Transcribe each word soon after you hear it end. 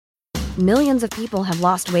Millions of people have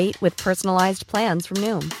lost weight with personalized plans from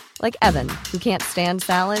Noom. Like Evan, who can't stand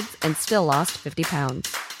salads and still lost 50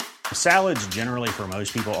 pounds. Salads generally for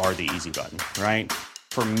most people are the easy button, right?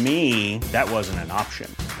 For me, that wasn't an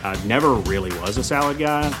option. I never really was a salad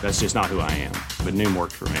guy. That's just not who I am. But Noom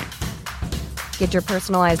worked for me. Get your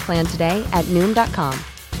personalized plan today at Noom.com.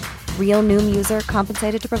 Real Noom user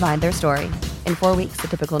compensated to provide their story. In 4 weeks, the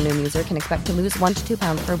typical Noom user can expect to lose 1 to 2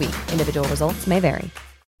 pounds per week. Individual results may vary.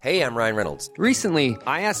 Hey, I'm Ryan Reynolds. Recently,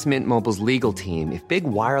 I asked Mint Mobile's legal team if big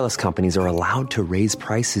wireless companies are allowed to raise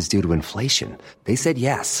prices due to inflation. They said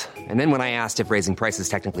yes. And then when I asked if raising prices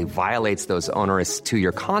technically violates those onerous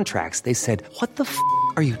two-year contracts, they said, "What the f***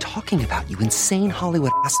 are you talking about, you insane Hollywood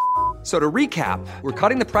ass?" So to recap, we're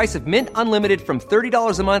cutting the price of Mint Unlimited from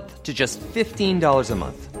 $30 a month to just $15 a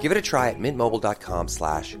month. Give it a try at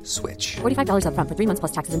mintmobile.com/switch. $45 up front for 3 months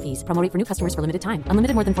plus taxes and fees. Promo rate for new customers for limited time.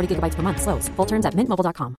 Unlimited more than 40 gigabytes per month. Slows full terms at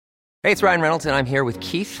mintmobile.com. Hey, it's Ryan Reynolds, and I'm here with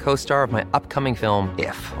Keith, co-star of my upcoming film,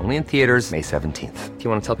 If, only in theaters May 17th. Do you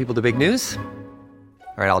want to tell people the big news?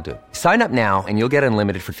 All right, I'll do it. Sign up now and you'll get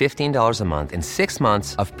unlimited for $15 a month and 6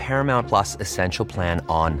 months of Paramount Plus Essential Plan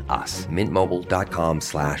on us.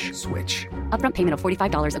 mintmobile.com/switch. Upfront payment of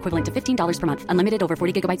 $45 equivalent to $15 per month. Unlimited over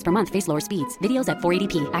 40 gigabytes per month. Face lower speeds. Videos at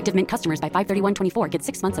 480p. Active Mint customers by 531.24 get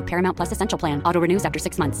 6 months of Paramount Plus Essential Plan. Auto renews after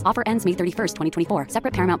 6 months. Offer ends May 31st, 2024.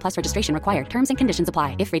 Separate Paramount Plus registration required. Terms and conditions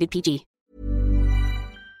apply if rated PG.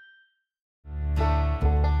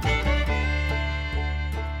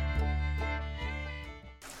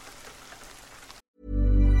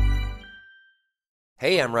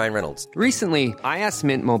 Hey, I'm Ryan Reynolds. Recently, I asked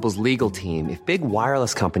Mint Mobile's legal team if big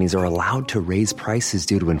wireless companies are allowed to raise prices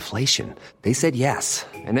due to inflation. They said yes.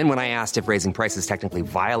 And then when I asked if raising prices technically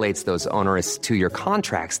violates those onerous two-year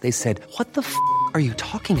contracts, they said, "What the f*** are you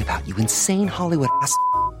talking about, you insane Hollywood ass?"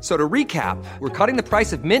 So to recap, we're cutting the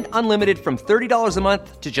price of Mint Unlimited from $30 a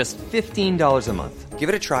month to just $15 a month. Give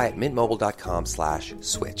it a try at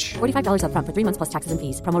mintmobile.com/switch. $45 up front for 3 months plus taxes and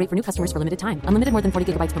fees. Promo rate for new customers for limited time. Unlimited more than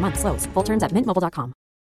 40 gigabytes per month. Slows full terms at mintmobile.com.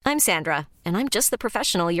 I'm Sandra, and I'm just the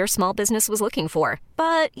professional your small business was looking for.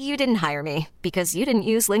 But you didn't hire me because you didn't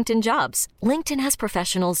use LinkedIn Jobs. LinkedIn has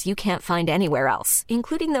professionals you can't find anywhere else,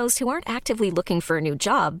 including those who aren't actively looking for a new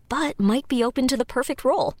job, but might be open to the perfect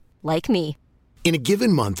role, like me. In a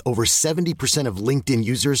given month, over 70% of LinkedIn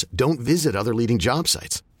users don't visit other leading job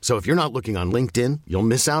sites. So if you're not looking on LinkedIn, you'll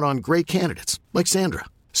miss out on great candidates like Sandra.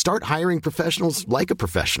 Start hiring professionals like a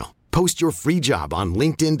professional. Post your free job on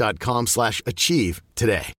linkedin.com/achieve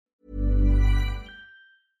today.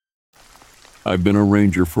 I've been a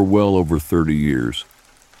ranger for well over 30 years.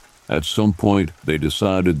 At some point, they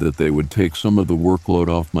decided that they would take some of the workload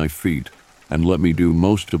off my feet and let me do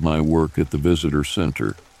most of my work at the visitor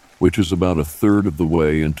center, which is about a third of the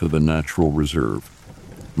way into the natural reserve.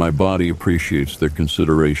 My body appreciates their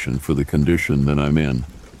consideration for the condition that I'm in,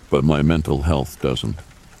 but my mental health doesn't.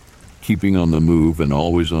 Keeping on the move and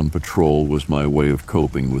always on patrol was my way of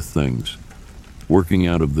coping with things. Working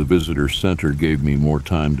out of the visitor center gave me more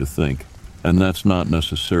time to think, and that's not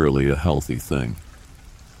necessarily a healthy thing.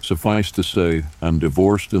 Suffice to say, I'm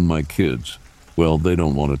divorced and my kids, well, they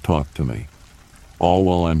don't want to talk to me. All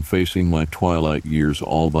while I'm facing my twilight years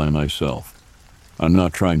all by myself. I'm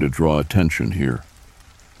not trying to draw attention here.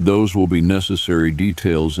 Those will be necessary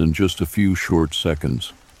details in just a few short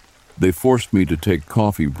seconds. They forced me to take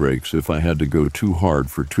coffee breaks if I had to go too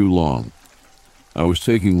hard for too long. I was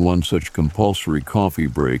taking one such compulsory coffee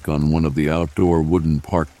break on one of the outdoor wooden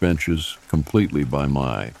park benches completely by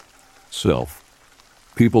myself.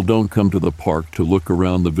 People don't come to the park to look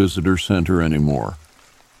around the visitor center anymore.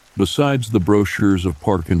 Besides the brochures of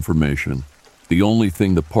park information, the only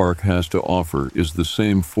thing the park has to offer is the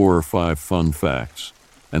same 4 or 5 fun facts,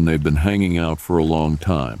 and they've been hanging out for a long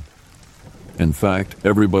time. In fact,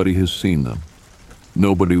 everybody has seen them.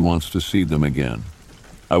 Nobody wants to see them again.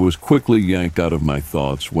 I was quickly yanked out of my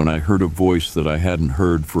thoughts when I heard a voice that I hadn't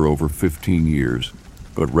heard for over 15 years,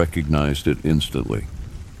 but recognized it instantly.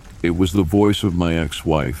 It was the voice of my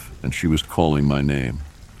ex-wife, and she was calling my name.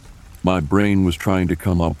 My brain was trying to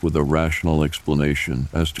come up with a rational explanation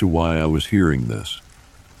as to why I was hearing this.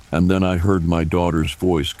 And then I heard my daughter's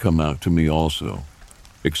voice come out to me also,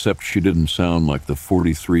 except she didn't sound like the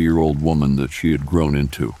 43-year-old woman that she had grown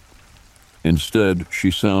into. Instead, she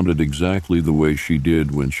sounded exactly the way she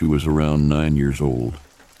did when she was around 9 years old.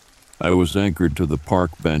 I was anchored to the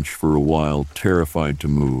park bench for a while, terrified to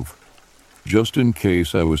move, just in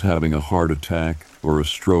case I was having a heart attack or a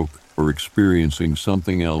stroke or experiencing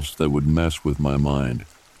something else that would mess with my mind.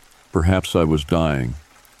 Perhaps I was dying.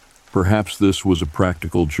 Perhaps this was a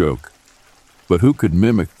practical joke. But who could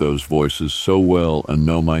mimic those voices so well and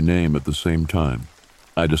know my name at the same time?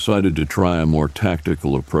 I decided to try a more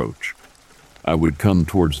tactical approach. I would come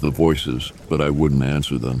towards the voices, but I wouldn't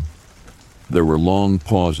answer them. There were long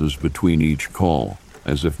pauses between each call,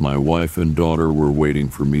 as if my wife and daughter were waiting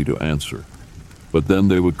for me to answer. But then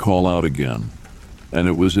they would call out again, and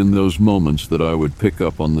it was in those moments that I would pick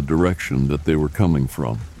up on the direction that they were coming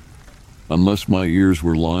from. Unless my ears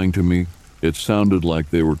were lying to me, it sounded like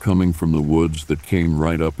they were coming from the woods that came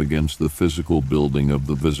right up against the physical building of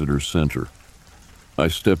the visitor center. I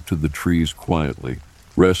stepped to the trees quietly,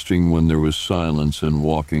 resting when there was silence and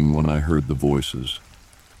walking when I heard the voices.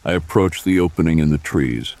 I approached the opening in the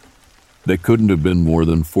trees. They couldn't have been more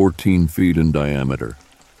than 14 feet in diameter.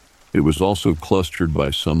 It was also clustered by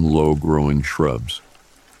some low-growing shrubs.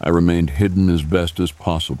 I remained hidden as best as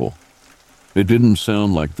possible. It didn't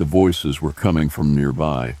sound like the voices were coming from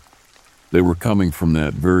nearby. They were coming from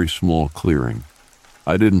that very small clearing.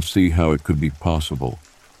 I didn't see how it could be possible.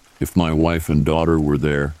 If my wife and daughter were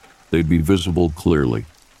there, they'd be visible clearly,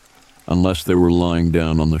 unless they were lying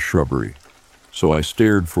down on the shrubbery. So I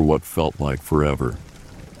stared for what felt like forever.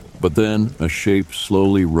 But then a shape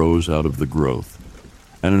slowly rose out of the growth,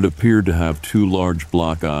 and it appeared to have two large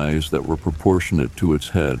black eyes that were proportionate to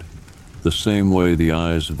its head, the same way the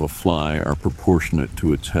eyes of a fly are proportionate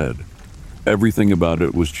to its head. Everything about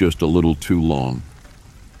it was just a little too long.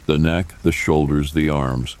 The neck, the shoulders, the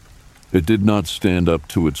arms. It did not stand up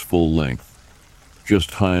to its full length,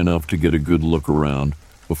 just high enough to get a good look around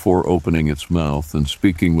before opening its mouth and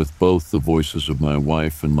speaking with both the voices of my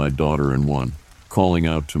wife and my daughter in one, calling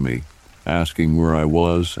out to me, asking where I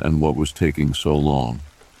was and what was taking so long.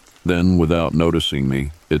 Then, without noticing me,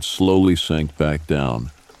 it slowly sank back down.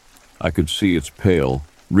 I could see its pale,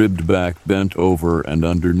 ribbed back bent over and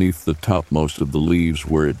underneath the topmost of the leaves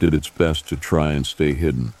where it did its best to try and stay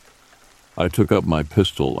hidden. I took up my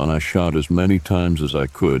pistol and I shot as many times as I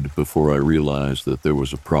could before I realized that there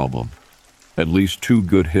was a problem. At least 2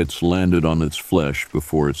 good hits landed on its flesh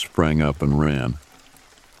before it sprang up and ran.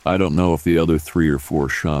 I don't know if the other 3 or 4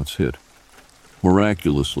 shots hit.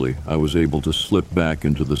 Miraculously, I was able to slip back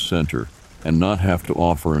into the center and not have to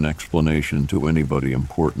offer an explanation to anybody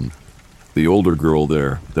important. The older girl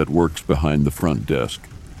there, that works behind the front desk,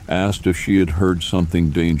 asked if she had heard something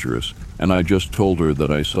dangerous, and I just told her that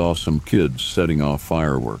I saw some kids setting off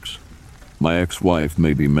fireworks. My ex-wife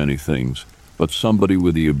may be many things, but somebody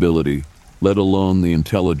with the ability, let alone the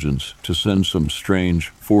intelligence, to send some strange,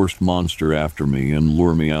 forced monster after me and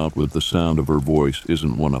lure me out with the sound of her voice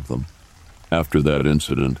isn't one of them. After that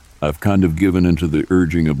incident, I've kind of given into the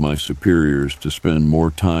urging of my superiors to spend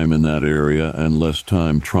more time in that area and less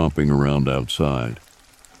time tromping around outside.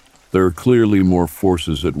 There are clearly more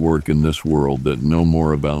forces at work in this world that know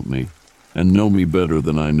more about me, and know me better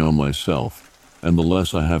than I know myself, and the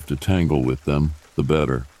less I have to tangle with them, the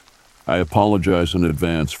better. I apologize in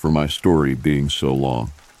advance for my story being so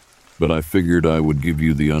long, but I figured I would give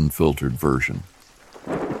you the unfiltered version.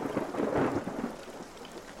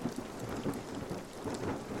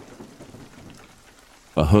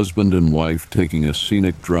 A husband and wife taking a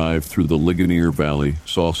scenic drive through the Ligonier Valley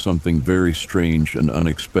saw something very strange and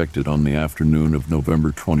unexpected on the afternoon of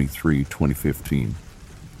November 23, 2015.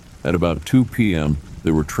 At about 2 p.m.,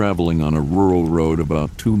 they were traveling on a rural road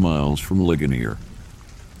about 2 miles from Ligonier.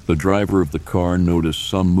 The driver of the car noticed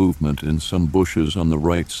some movement in some bushes on the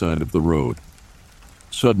right side of the road.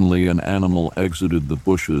 Suddenly, an animal exited the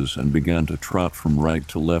bushes and began to trot from right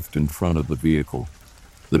to left in front of the vehicle.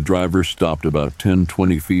 The driver stopped about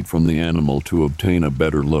 10-20 feet from the animal to obtain a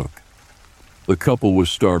better look. The couple was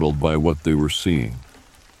startled by what they were seeing.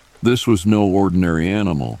 This was no ordinary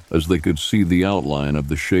animal, as they could see the outline of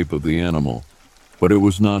the shape of the animal, but it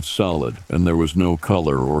was not solid and there was no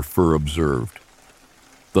color or fur observed.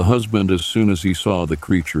 The husband, as soon as he saw the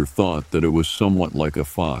creature, thought that it was somewhat like a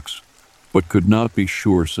fox, but could not be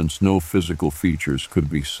sure since no physical features could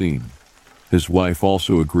be seen. His wife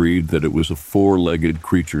also agreed that it was a 4-legged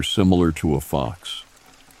creature similar to a fox.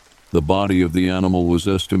 The body of the animal was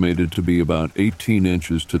estimated to be about 18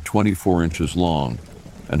 inches to 24 inches long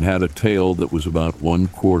and had a tail that was about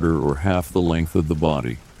 1/4 or half the length of the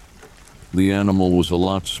body. The animal was a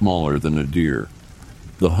lot smaller than a deer.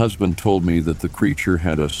 The husband told me that the creature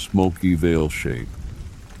had a smoky veil shape.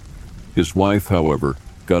 His wife, however,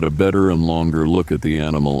 got a better and longer look at the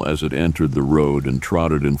animal as it entered the road and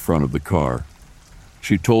trotted in front of the car.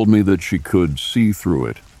 She told me that she could see through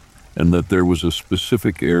it, and that there was a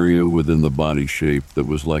specific area within the body shape that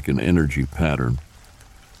was like an energy pattern.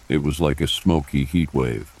 It was like a smoky heat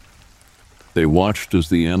wave. They watched as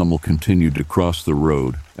the animal continued to cross the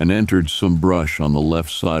road and entered some brush on the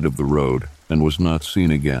left side of the road and was not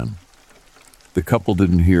seen again. The couple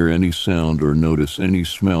didn't hear any sound or notice any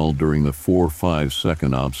smell during the 4 or 5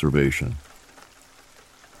 second observation.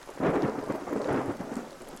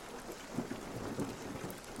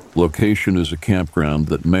 Location is a campground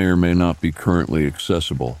that may or may not be currently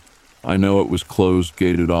accessible. I know it was closed,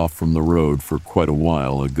 gated off from the road for quite a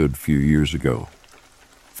while, a good few years ago.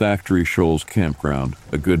 Factory Shoals Campground,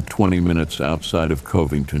 a good 20 minutes outside of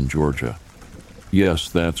Covington, Georgia. Yes,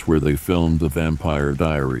 that's where they filmed The Vampire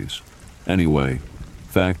Diaries. Anyway,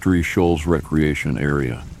 Factory Shoals Recreation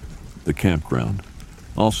Area, the campground.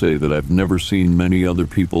 I'll say that I've never seen many other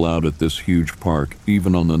people out at this huge park,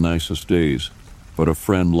 even on the nicest days, but a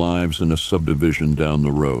friend lives in a subdivision down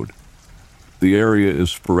the road. The area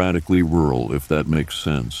is sporadically rural, if that makes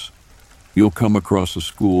sense. You'll come across a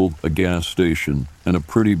school, a gas station, and a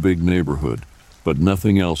pretty big neighborhood, but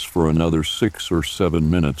nothing else for another 6 or 7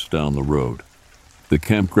 minutes down the road. The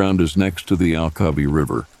campground is next to the Alcovy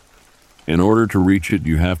River. In order to reach it,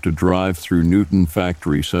 you have to drive through Newton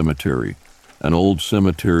Factory Cemetery, an old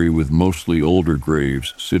cemetery with mostly older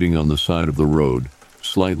graves sitting on the side of the road,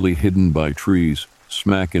 slightly hidden by trees,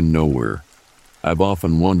 smack in nowhere. I've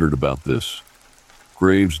often wondered about this.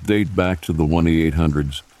 Graves date back to the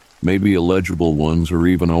 1800s, maybe illegible ones or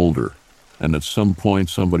even older, and at some point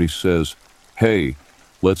somebody says, "Hey,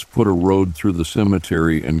 let's put a road through the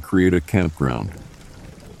cemetery and create a campground."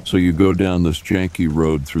 So you go down this janky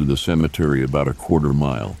road through the cemetery about a quarter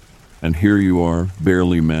mile, and here you are,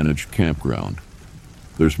 barely managed campground.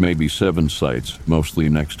 There's maybe 7 sites, mostly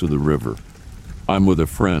next to the river. I'm with a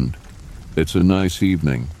friend. It's a nice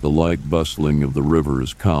evening. The light bustling of the river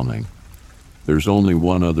is calming. There's only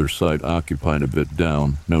one other site occupied a bit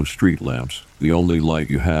down, no street lamps. The only light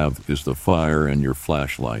you have is the fire and your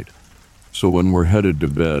flashlight. So when we're headed to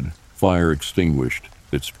bed, fire extinguished,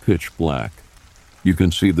 it's pitch black. You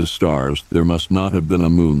can see the stars. There must not have been a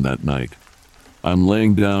moon that night. I'm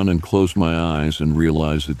laying down and close my eyes and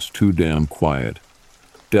realize it's too damn quiet.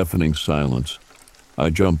 Deafening silence.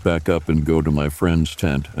 I jump back up and go to my friend's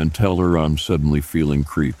tent and tell her I'm suddenly feeling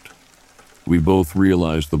creeped. We both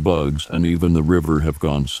realize the bugs and even the river have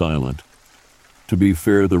gone silent. To be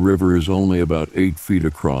fair, the river is only about 8 feet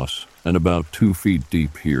across and about 2 feet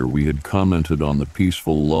deep here. We had commented on the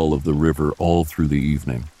peaceful lull of the river all through the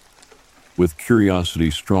evening. With curiosity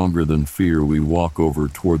stronger than fear, we walk over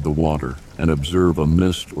toward the water and observe a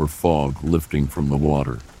mist or fog lifting from the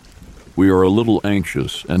water. We are a little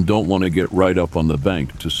anxious and don't want to get right up on the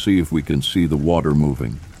bank to see if we can see the water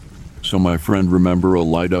moving. So my friend remembers a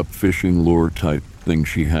light-up fishing lure type thing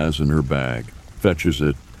she has in her bag, fetches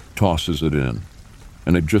it, tosses it in,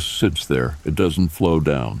 and it just sits there. It doesn't flow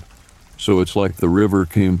down. So it's like the river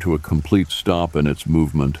came to a complete stop in its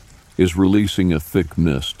movement, is releasing a thick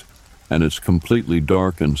mist, and it's completely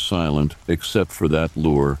dark and silent except for that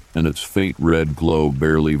lure and its faint red glow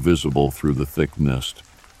barely visible through the thick mist.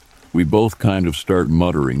 We both kind of start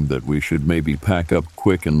muttering that we should maybe pack up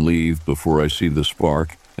quick and leave before I see the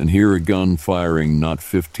spark and hear a gun firing not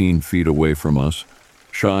 15 feet away from us.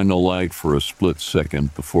 Shine a light for a split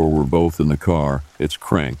second before we're both in the car. It's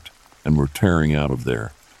cranked, and we're tearing out of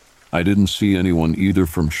there. I didn't see anyone either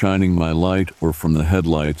from shining my light or from the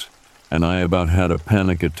headlights, and I about had a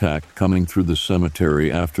panic attack coming through the cemetery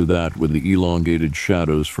after that with the elongated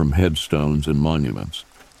shadows from headstones and monuments.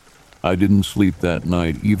 I didn't sleep that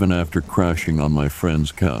night even after crashing on my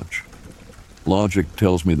friend's couch. Logic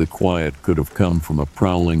tells me the quiet could have come from a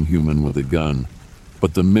prowling human with a gun,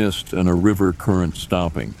 but the mist and a river current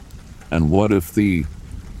stopping. And what if the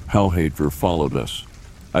hellhater followed us?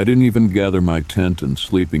 I didn't even gather my tent and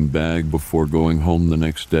sleeping bag before going home the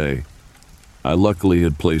next day. I luckily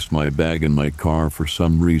had placed my bag in my car for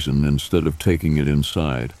some reason instead of taking it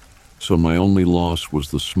inside, so my only loss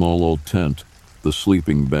was the small old tent, the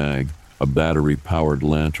sleeping bag, a battery-powered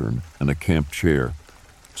lantern, and a camp chair.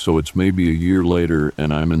 So it's maybe a year later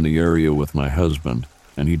and I'm in the area with my husband,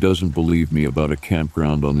 and he doesn't believe me about a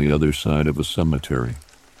campground on the other side of a cemetery.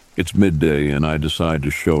 It's midday and I decide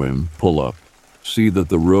to show him, pull up, see that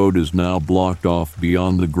the road is now blocked off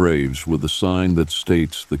beyond the graves with a sign that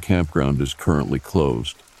states the campground is currently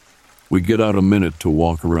closed. We get out a minute to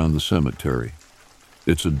walk around the cemetery.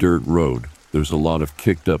 It's a dirt road. There's a lot of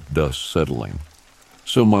kicked up dust settling.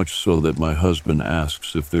 So much so that my husband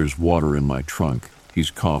asks if there's water in my trunk. He's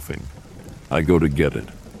coughing. I go to get it,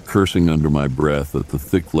 cursing under my breath at the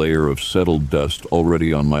thick layer of settled dust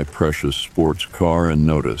already on my precious sports car, and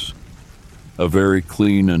notice a very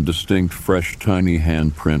clean and distinct fresh tiny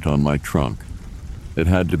handprint on my trunk. It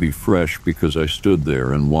had to be fresh because I stood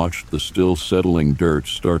there and watched the still settling dirt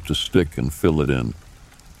start to stick and fill it in.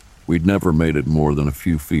 We'd never made it more than a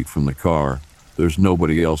few feet from the car. There's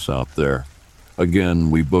nobody else out there.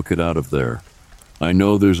 Again, we book it out of there. I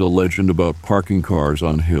know there's a legend about parking cars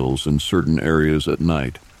on hills in certain areas at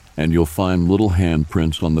night, and you'll find little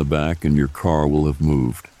handprints on the back and your car will have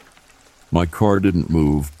moved. My car didn't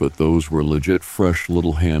move, but those were legit fresh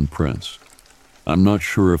little handprints. I'm not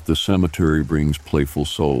sure if the cemetery brings playful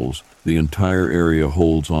souls, the entire area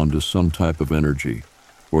holds on to some type of energy,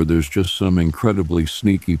 or there's just some incredibly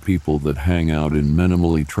sneaky people that hang out in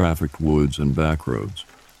minimally trafficked woods and back roads.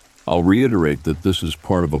 I'll reiterate that this is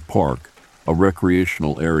part of a park, a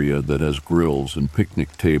recreational area that has grills and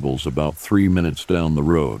picnic tables about 3 minutes down the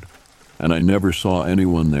road, and I never saw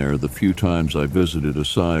anyone there the few times I visited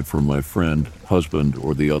aside from my friend, husband,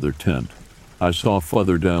 or the other tent. I saw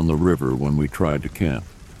further down the river when we tried to camp.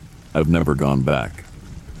 I've never gone back.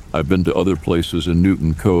 I've been to other places in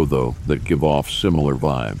Newton Co., though, that give off similar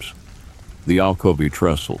vibes. The Alcovy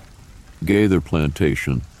Trestle, Gaither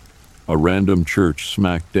Plantation, a random church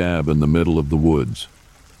smack dab in the middle of the woods,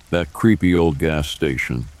 that creepy old gas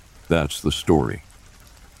station. That's the story.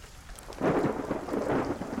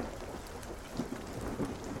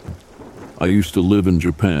 I used to live in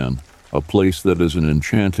Japan, a place that is an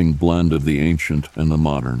enchanting blend of the ancient and the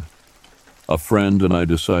modern. A friend and I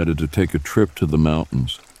decided to take a trip to the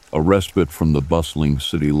mountains, a respite from the bustling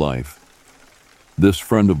city life. This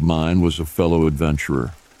friend of mine was a fellow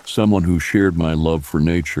adventurer, someone who shared my love for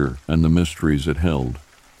nature and the mysteries it held.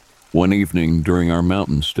 One evening during our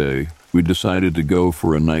mountain stay, we decided to go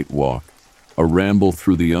for a night walk, a ramble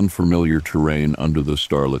through the unfamiliar terrain under the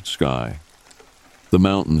starlit sky. The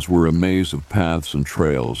mountains were a maze of paths and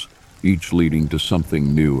trails, each leading to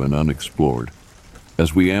something new and unexplored.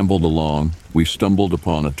 As we ambled along, we stumbled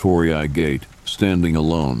upon a torii gate, standing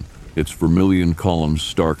alone, its vermilion columns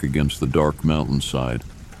stark against the dark mountainside.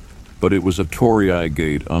 But it was a torii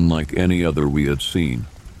gate unlike any other we had seen.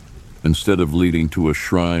 Instead of leading to a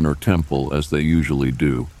shrine or temple as they usually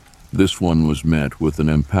do, this one was met with an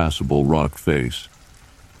impassable rock face.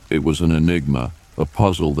 It was an enigma, a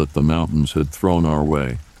puzzle that the mountains had thrown our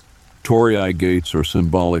way. Torii gates are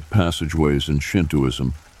symbolic passageways in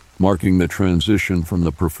Shintoism, marking the transition from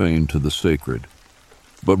the profane to the sacred.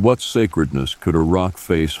 But what sacredness could a rock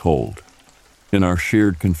face hold? In our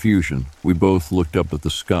shared confusion, we both looked up at the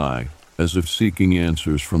sky, as if seeking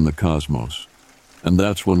answers from the cosmos. And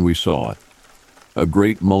that's when we saw it. A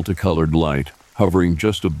great multicolored light, hovering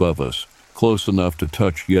just above us, close enough to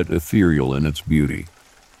touch yet ethereal in its beauty.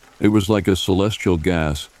 It was like a celestial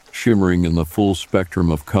gas, shimmering in the full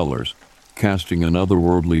spectrum of colors, casting an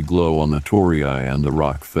otherworldly glow on the torii and the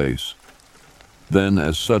rock face. Then,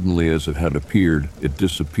 as suddenly as it had appeared, it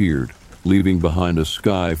disappeared, leaving behind a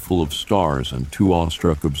sky full of stars and two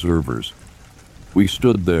awestruck observers. We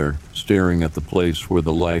stood there, staring at the place where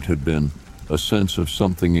the light had been, a sense of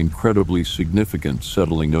something incredibly significant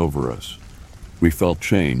settling over us. We felt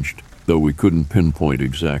changed, though we couldn't pinpoint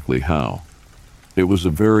exactly how. It was a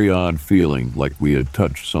very odd feeling, like we had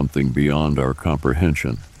touched something beyond our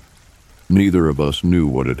comprehension. Neither of us knew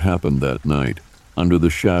what had happened that night, under the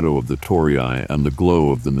shadow of the torii and the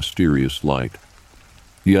glow of the mysterious light.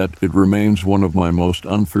 Yet it remains one of my most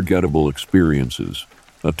unforgettable experiences,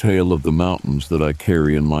 a tale of the mountains that I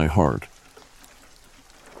carry in my heart.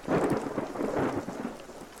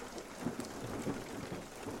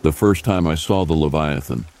 The first time I saw the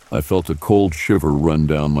Leviathan, I felt a cold shiver run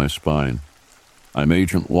down my spine. I'm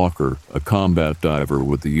Agent Walker, a combat diver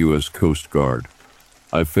with the U.S. Coast Guard.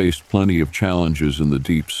 I've faced plenty of challenges in the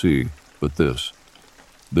deep sea, but this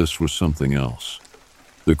was something else.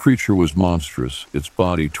 The creature was monstrous, its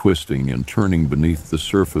body twisting and turning beneath the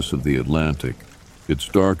surface of the Atlantic, its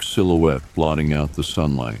dark silhouette blotting out the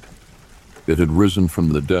sunlight. It had risen from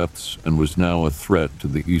the depths and was now a threat to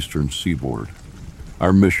the eastern seaboard.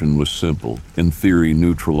 Our mission was simple, in theory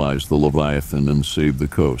neutralize the Leviathan and save the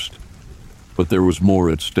coast. But there was more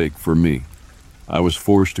at stake for me. I was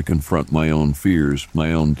forced to confront my own fears,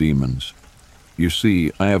 my own demons. You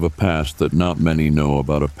see, I have a past that not many know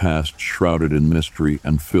about, a past shrouded in mystery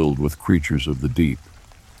and filled with creatures of the deep.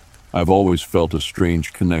 I've always felt a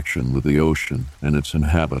strange connection with the ocean and its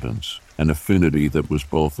inhabitants, an affinity that was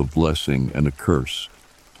both a blessing and a curse.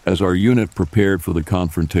 As our unit prepared for the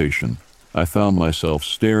confrontation, I found myself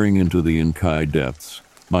staring into the Inkai depths,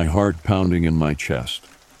 my heart pounding in my chest.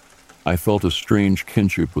 I felt a strange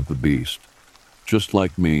kinship with the beast. Just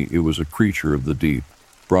like me, it was a creature of the deep,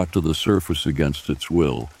 brought to the surface against its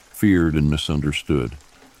will, feared and misunderstood.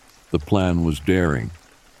 The plan was daring.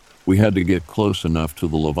 We had to get close enough to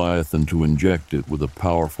the Leviathan to inject it with a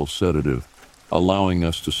powerful sedative, allowing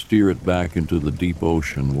us to steer it back into the deep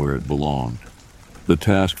ocean where it belonged. The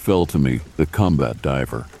task fell to me, the combat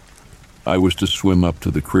diver. I was to swim up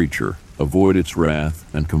to the creature, avoid its wrath,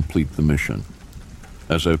 and complete the mission.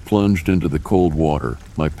 As I plunged into the cold water,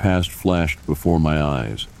 my past flashed before my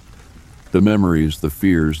eyes. The memories, the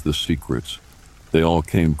fears, the secrets, they all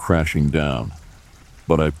came crashing down.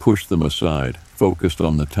 But I pushed them aside, focused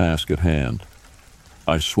on the task at hand.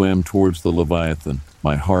 I swam towards the Leviathan,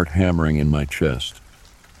 my heart hammering in my chest.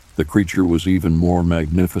 The creature was even more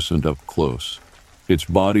magnificent up close. Its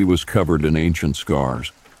body was covered in ancient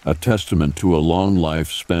scars, a testament to a long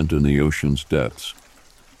life spent in the ocean's depths.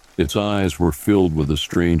 Its eyes were filled with a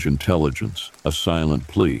strange intelligence, a silent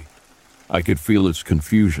plea. I could feel its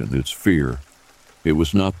confusion, its fear. It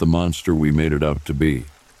was not the monster we made it out to be.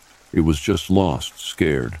 It was just lost,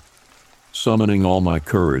 scared. Summoning all my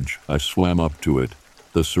courage, I swam up to it,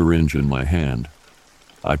 the syringe in my hand.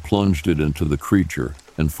 I plunged it into the creature,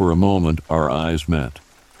 and for a moment our eyes met.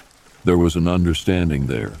 There was an understanding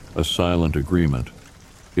there, a silent agreement.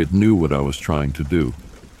 It knew what I was trying to do.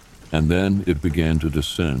 And then it began to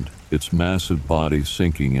descend, its massive body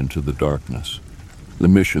sinking into the darkness. The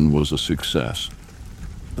mission was a success.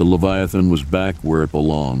 The Leviathan was back where it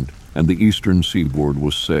belonged, and the eastern seaboard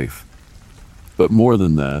was safe. But more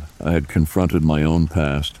than that, I had confronted my own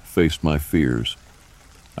past, faced my fears.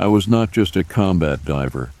 I was not just a combat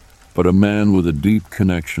diver, but a man with a deep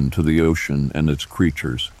connection to the ocean and its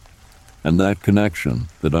creatures. And that connection,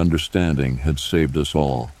 that understanding, had saved us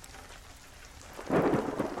all.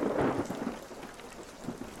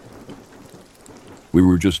 We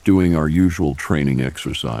were just doing our usual training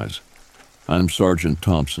exercise. I'm Sergeant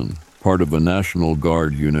Thompson, part of a National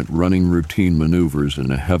Guard unit running routine maneuvers in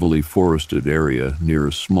a heavily forested area near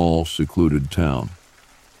a small, secluded town.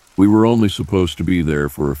 We were only supposed to be there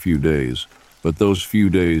for a few days, but those few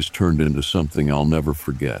days turned into something I'll never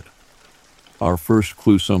forget. Our first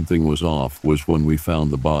clue something was off was when we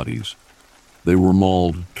found the bodies. They were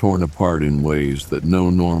mauled, torn apart in ways that no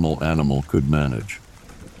normal animal could manage.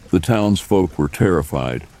 The townsfolk were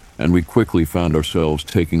terrified, and we quickly found ourselves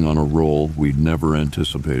taking on a role we'd never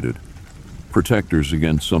anticipated. Protectors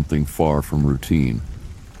against something far from routine.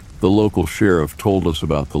 The local sheriff told us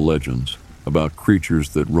about the legends, about creatures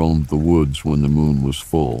that roamed the woods when the moon was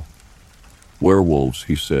full. Werewolves,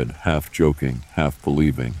 he said, half joking, half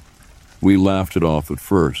believing. We laughed it off at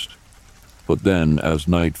first. But then, as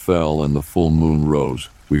night fell and the full moon rose,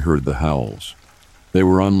 we heard the howls. They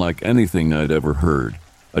were unlike anything I'd ever heard,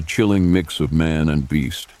 a chilling mix of man and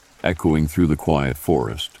beast, echoing through the quiet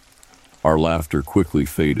forest. Our laughter quickly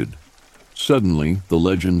faded. Suddenly, the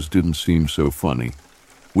legends didn't seem so funny.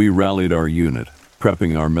 We rallied our unit,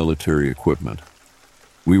 prepping our military equipment.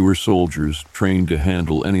 We were soldiers trained to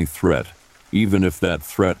handle any threat, even if that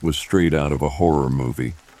threat was straight out of a horror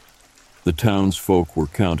movie. The townsfolk were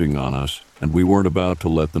counting on us, and we weren't about to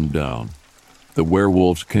let them down. The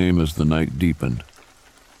werewolves came as the night deepened.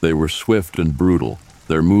 They were swift and brutal,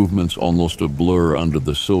 their movements almost a blur under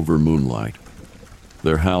the silver moonlight.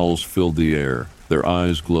 Their howls filled the air, their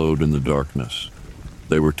eyes glowed in the darkness.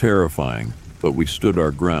 They were terrifying, but we stood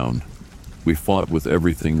our ground. We fought with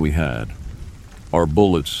everything we had. Our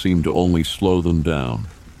bullets seemed to only slow them down,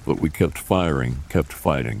 but we kept firing, kept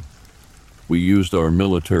fighting. We used our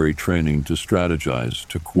military training to strategize,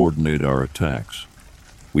 to coordinate our attacks.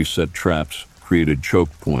 We set traps, created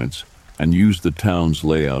choke points, and used the town's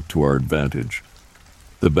layout to our advantage.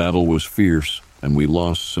 The battle was fierce, and we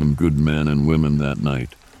lost some good men and women that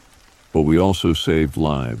night. But we also saved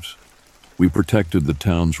lives. We protected the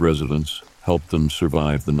town's residents, helped them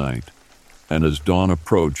survive the night. And as dawn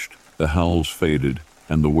approached, the howls faded,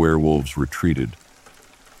 and the werewolves retreated.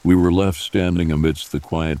 We were left standing amidst the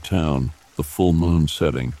quiet town, the full moon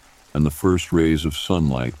setting, and the first rays of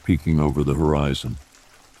sunlight peeking over the horizon.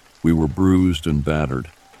 We were bruised and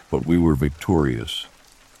battered, but we were victorious.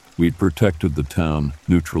 We'd protected the town,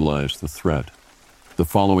 neutralized the threat. The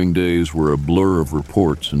following days were a blur of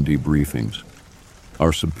reports and debriefings.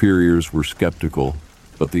 Our superiors were skeptical,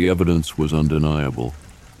 but the evidence was undeniable.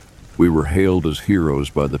 We were hailed as heroes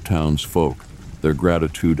by the townsfolk, their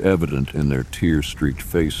gratitude evident in their tear-streaked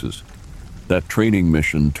faces. That training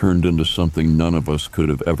mission turned into something none of us could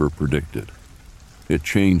have ever predicted. It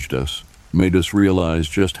changed us, made us realize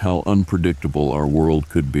just how unpredictable our world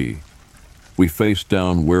could be. We faced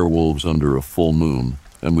down werewolves under a full moon,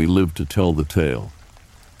 and we lived to tell the tale.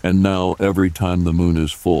 And now, every time the moon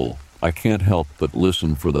is full, I can't help but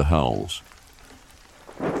listen for the howls.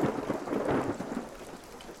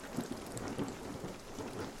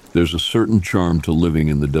 There's a certain charm to living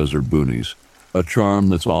in the desert boonies, a charm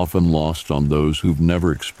that's often lost on those who've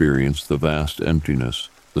never experienced the vast emptiness,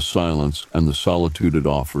 the silence, and the solitude it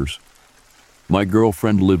offers. My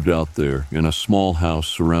girlfriend lived out there in a small house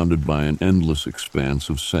surrounded by an endless expanse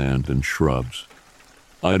of sand and shrubs.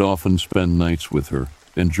 I'd often spend nights with her,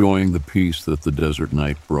 enjoying the peace that the desert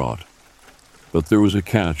night brought. But there was a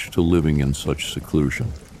catch to living in such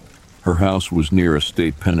seclusion. Her house was near a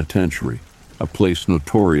state penitentiary, a place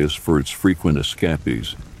notorious for its frequent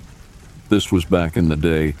escapees. This was back in the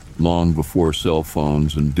day, long before cell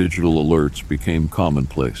phones and digital alerts became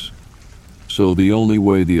commonplace. So the only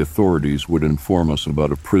way the authorities would inform us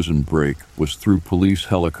about a prison break was through police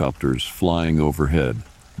helicopters flying overhead,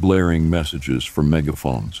 blaring messages from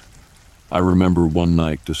megaphones. I remember one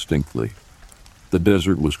night distinctly. The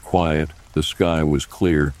desert was quiet, the sky was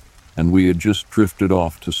clear, and we had just drifted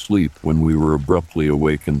off to sleep when we were abruptly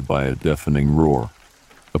awakened by a deafening roar.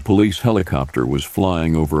 A police helicopter was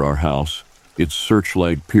flying over our house, its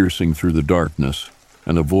searchlight piercing through the darkness,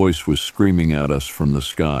 and a voice was screaming at us from the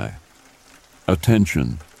sky.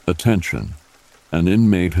 "Attention, attention. An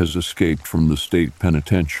inmate has escaped from the state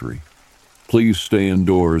penitentiary. Please stay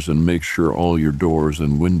indoors and make sure all your doors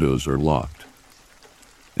and windows are locked."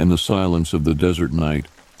 In the silence of the desert night,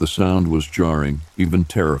 the sound was jarring, even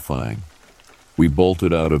terrifying. We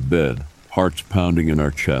bolted out of bed, hearts pounding in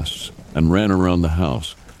our chests, and ran around the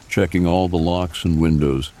house, checking all the locks and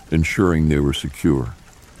windows, ensuring they were secure.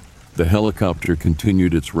 The helicopter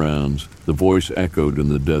continued its rounds, the voice echoed in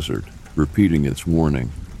the desert, repeating its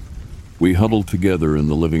warning. We huddled together in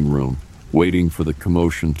the living room, waiting for the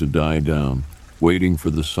commotion to die down, waiting for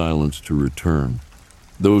the silence to return.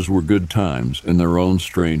 Those were good times in their own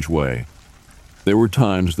strange way. There were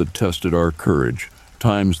times that tested our courage,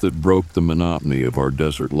 times that broke the monotony of our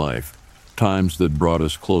desert life, times that brought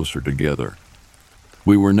us closer together.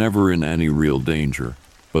 We were never in any real danger,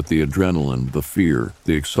 but the adrenaline, the fear,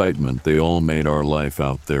 the excitement, they all made our life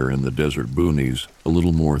out there in the desert boonies a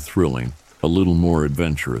little more thrilling, a little more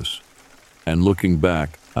adventurous. And looking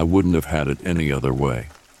back, I wouldn't have had it any other way.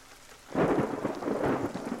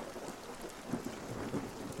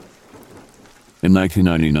 In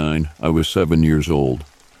 1999, I was 7 years old,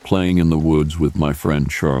 playing in the woods with my friend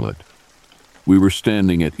Charlotte. We were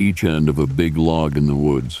standing at each end of a big log in the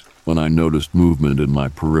woods when I noticed movement in my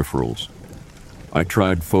peripherals. I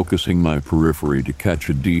tried focusing my periphery to catch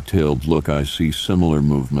a detailed look. I see similar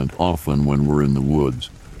movement often when we're in the woods,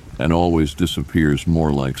 and always disappears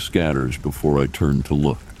more like scatters before I turn to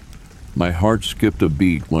look. My heart skipped a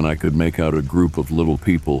beat when I could make out a group of little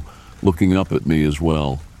people looking up at me as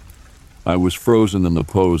well. I was frozen in the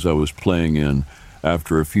pose I was playing in.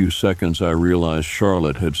 After a few seconds, I realized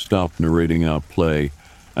Charlotte had stopped narrating out play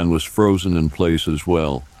and was frozen in place as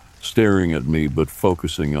well, staring at me but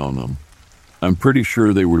focusing on them. I'm pretty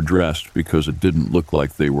sure they were dressed because it didn't look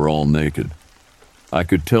like they were all naked. I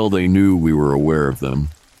could tell they knew we were aware of them,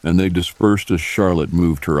 and they dispersed as Charlotte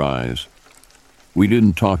moved her eyes. We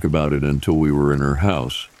didn't talk about it until we were in her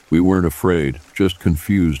house. We weren't afraid, just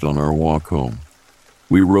confused on our walk home.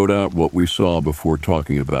 We wrote out what we saw before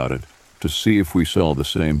talking about it, to see if we saw the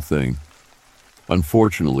same thing.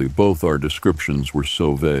 Unfortunately, both our descriptions were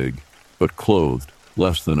so vague, but clothed,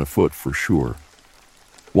 less than a foot for sure.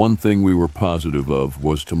 One thing we were positive of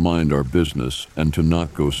was to mind our business and to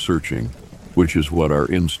not go searching, which is what our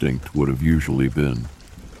instinct would have usually been.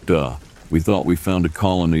 Duh, we thought we found a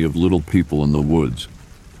colony of little people in the woods.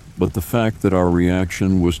 But the fact that our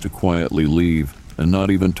reaction was to quietly leave and not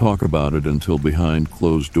even talk about it until behind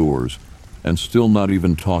closed doors, and still not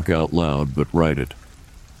even talk out loud but write it.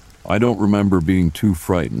 I don't remember being too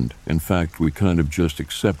frightened. In fact, we kind of just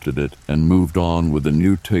accepted it and moved on with a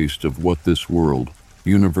new taste of what this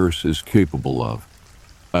universe is capable of.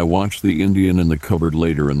 I watched The Indian in the Cupboard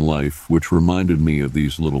later in life, which reminded me of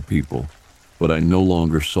these little people, but I no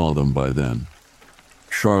longer saw them by then.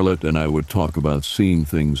 Charlotte and I would talk about seeing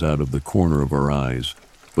things out of the corner of our eyes,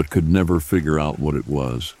 but could never figure out what it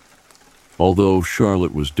was. Although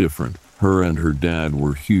Charlotte was different, her and her dad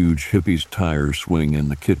were huge hippies tire swing in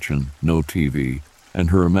the kitchen, no TV, and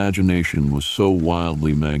her imagination was so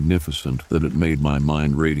wildly magnificent that it made my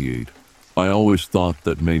mind radiate. I always thought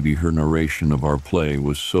that maybe her narration of our play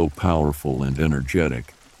was so powerful and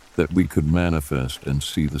energetic that we could manifest and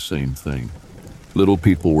see the same thing. Little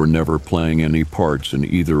people were never playing any parts in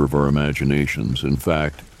either of our imaginations. In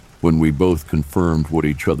fact, when we both confirmed what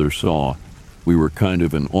each other saw, we were kind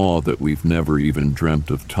of in awe that we've never even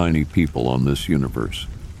dreamt of tiny people on this universe.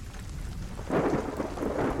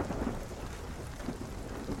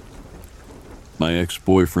 My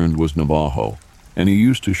ex-boyfriend was Navajo, and he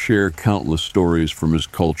used to share countless stories from his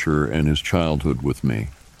culture and his childhood with me.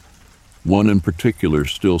 One in particular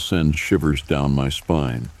still sends shivers down my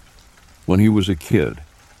spine. When he was a kid,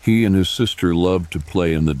 He and his sister loved to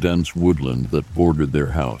play in the dense woodland that bordered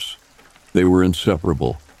their house. They were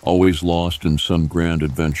inseparable, always lost in some grand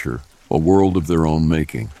adventure, a world of their own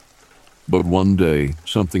making. But one day,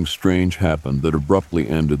 something strange happened that abruptly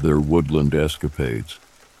ended their woodland escapades.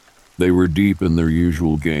 They were deep in their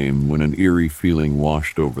usual game when an eerie feeling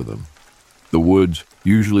washed over them. The woods,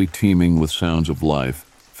 usually teeming with sounds of life,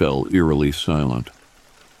 fell eerily silent.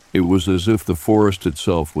 It was as if the forest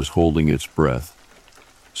itself was holding its breath.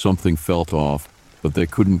 Something felt off, but they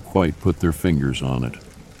couldn't quite put their fingers on it.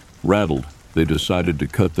 Rattled, they decided to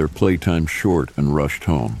cut their playtime short and rushed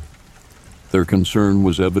home. Their concern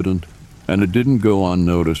was evident, and it didn't go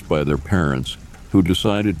unnoticed by their parents, who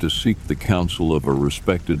decided to seek the counsel of a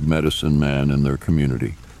respected medicine man in their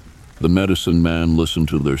community. The medicine man listened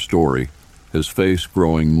to their story, his face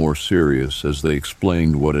growing more serious as they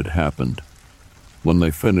explained what had happened. When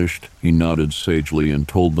they finished, he nodded sagely and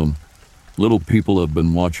told them, "Little people have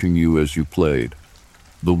been watching you as you played.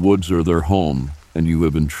 The woods are their home, and you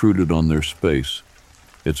have intruded on their space.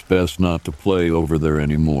 It's best not to play over there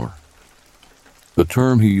anymore." The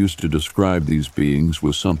term he used to describe these beings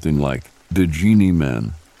was something like "Djinni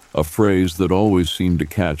men," a phrase that always seemed to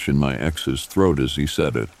catch in my ex's throat as he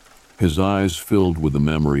said it. His eyes filled with the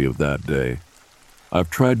memory of that day. I've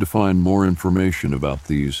tried to find more information about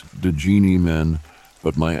these Djinni men,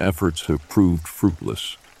 but my efforts have proved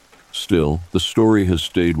fruitless. Still, the story has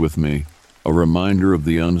stayed with me, a reminder of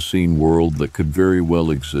the unseen world that could very well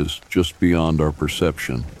exist just beyond our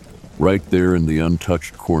perception, right there in the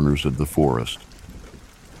untouched corners of the forest.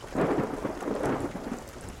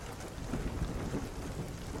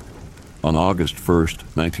 On August 1st,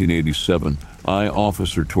 1987, I,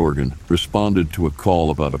 Officer Torgan, responded to a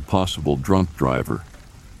call about a possible drunk driver.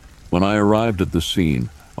 When I arrived at the scene,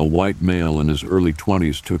 a white male in his early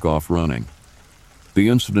 20s took off running. The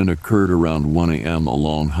incident occurred around 1 a.m.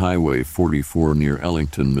 along Highway 44 near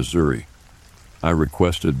Ellington, Missouri. I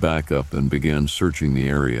requested backup and began searching the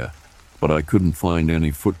area, but I couldn't find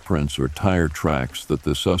any footprints or tire tracks that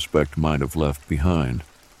the suspect might have left behind.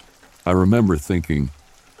 I remember thinking,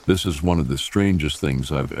 this is one of the strangest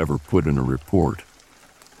things I've ever put in a report.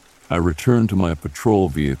 I returned to my patrol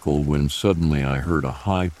vehicle when suddenly I heard a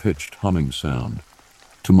high-pitched humming sound.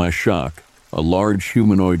 To my shock, a large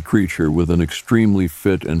humanoid creature with an extremely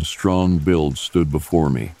fit and strong build stood before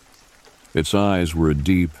me. Its eyes were a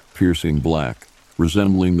deep, piercing black,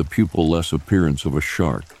 resembling the pupil-less appearance of a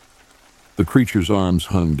shark. The creature's arms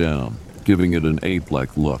hung down, giving it an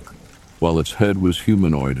ape-like look, while its head was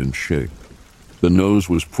humanoid in shape. The nose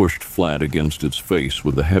was pushed flat against its face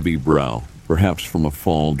with a heavy brow, perhaps from a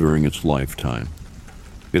fall during its lifetime.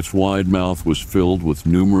 Its wide mouth was filled with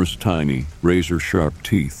numerous tiny, razor-sharp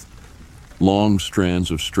teeth. Long strands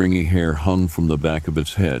of stringy hair hung from the back of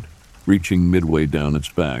its head, reaching midway down its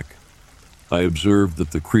back. I observed that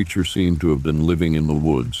the creature seemed to have been living in the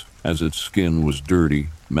woods, as its skin was dirty,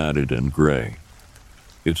 matted, and gray.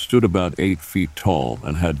 It stood about 8 feet tall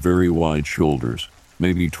and had very wide shoulders,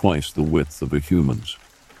 maybe twice the width of a human's.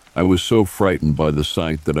 I was so frightened by the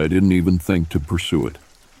sight that I didn't even think to pursue it.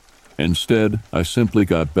 Instead, I simply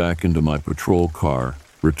got back into my patrol car,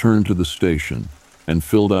 returned to the station, and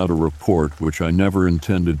filled out a report which I never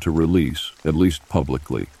intended to release, at least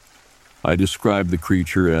publicly. I described the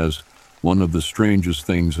creature as one of the strangest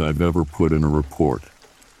things I've ever put in a report.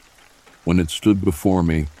 When it stood before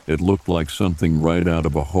me, it looked like something right out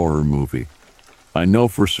of a horror movie. I know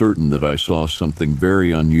for certain that I saw something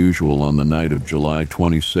very unusual on the night of July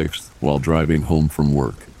 26th while driving home from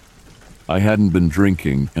work. I hadn't been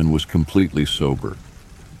drinking and was completely sober.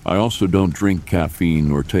 I also don't drink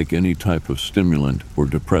caffeine or take any type of stimulant or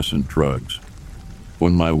depressant drugs.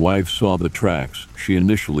 When my wife saw the tracks, she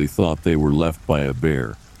initially thought they were left by a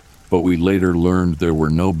bear, but we later learned there were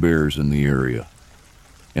no bears in the area.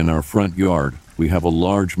 In our front yard, we have a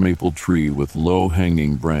large maple tree with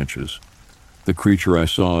low-hanging branches. The creature I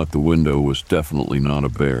saw at the window was definitely not a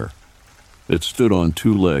bear. It stood on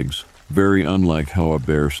 2 legs, very unlike how a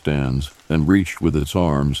bear stands, and reached with its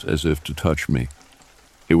arms as if to touch me.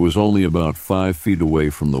 It was only about 5 feet away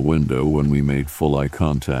from the window when we made full eye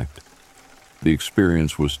contact. The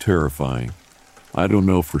experience was terrifying. I don't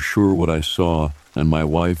know for sure what I saw, and my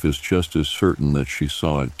wife is just as certain that she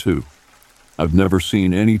saw it too. I've never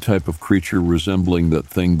seen any type of creature resembling that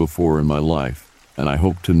thing before in my life, and I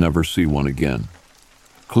hope to never see one again.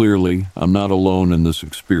 Clearly, I'm not alone in this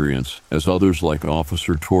experience, as others like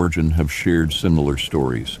Officer Torgan have shared similar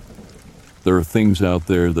stories. There are things out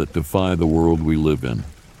there that defy the world we live in.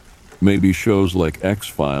 Maybe shows like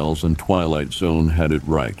X-Files and Twilight Zone had it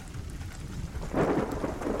right.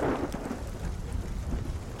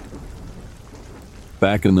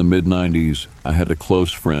 Back in the mid-90s, I had a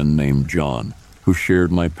close friend named John who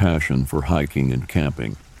shared my passion for hiking and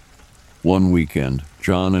camping. One weekend,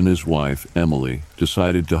 John and his wife, Emily,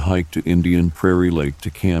 decided to hike to Indian Prairie Lake to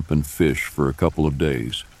camp and fish for a couple of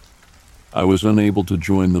days. I was unable to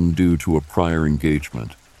join them due to a prior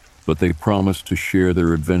engagement, but they promised to share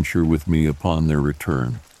their adventure with me upon their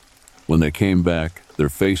return. When they came back, their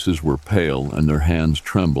faces were pale and their hands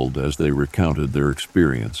trembled as they recounted their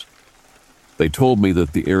experience. They told me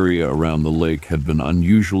that the area around the lake had been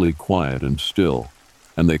unusually quiet and still,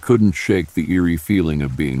 and they couldn't shake the eerie feeling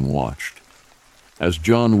of being watched. As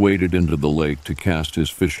John waded into the lake to cast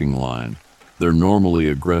his fishing line, their normally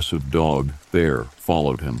aggressive dog, Bear,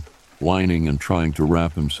 followed him, whining and trying to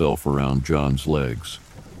wrap himself around John's legs.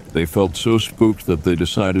 They felt so spooked that they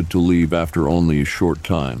decided to leave after only a short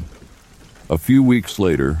time. A few weeks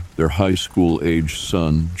later, their high school-aged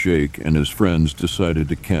son, Jake, and his friends decided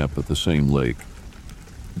to camp at the same lake.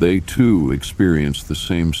 They, too, experienced the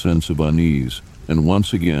same sense of unease, and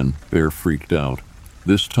once again, Bear freaked out,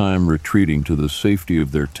 this time retreating to the safety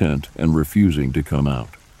of their tent and refusing to come out.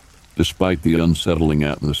 Despite the unsettling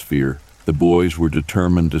atmosphere, the boys were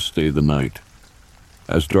determined to stay the night.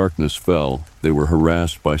 As darkness fell, they were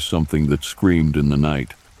harassed by something that screamed in the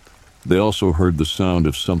night. They also heard the sound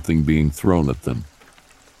of something being thrown at them.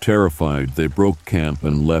 Terrified, they broke camp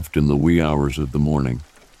and left in the wee hours of the morning.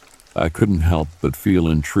 I couldn't help but feel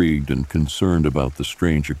intrigued and concerned about the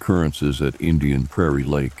strange occurrences at Indian Prairie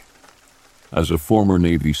Lake. As a former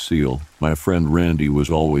Navy SEAL, my friend Randy was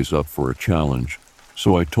always up for a challenge,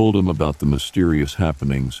 so I told him about the mysterious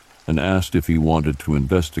happenings and asked if he wanted to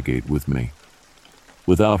investigate with me.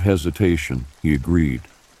 Without hesitation, he agreed.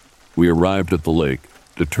 We arrived at the lake,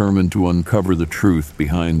 determined to uncover the truth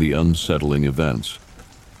behind the unsettling events.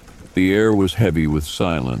 The air was heavy with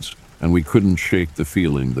silence, and we couldn't shake the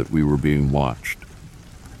feeling that we were being watched.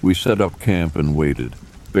 We set up camp and waited,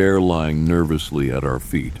 Bear lying nervously at our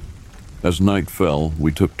feet. As night fell,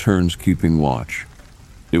 we took turns keeping watch.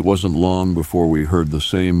 It wasn't long before we heard the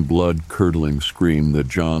same blood-curdling scream that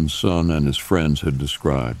John's son and his friends had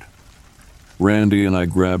described. Randy and I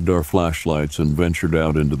grabbed our flashlights and ventured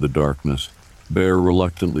out into the darkness, Bear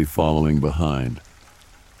reluctantly following behind.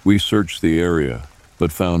 We searched the area,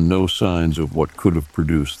 but found no signs of what could have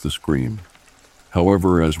produced the scream.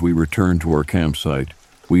 However, as we returned to our campsite,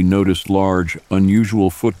 we noticed large, unusual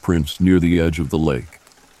footprints near the edge of the lake.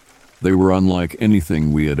 They were unlike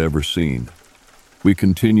anything we had ever seen. We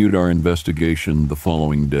continued our investigation the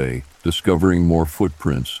following day, discovering more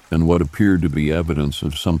footprints and what appeared to be evidence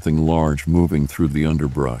of something large moving through the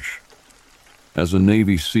underbrush. As a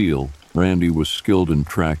Navy SEAL, Randy was skilled in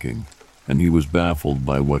tracking, and he was baffled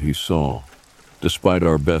by what he saw. Despite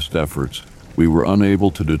our best efforts, we were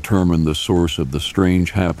unable to determine the source of the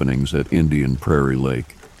strange happenings at Indian Prairie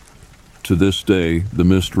Lake. To this day, the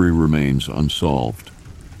mystery remains unsolved.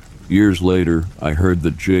 Years later, I heard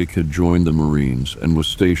that Jake had joined the Marines and was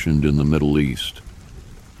stationed in the Middle East.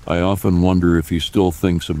 I often wonder if he still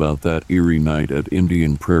thinks about that eerie night at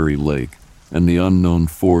Indian Prairie Lake and the unknown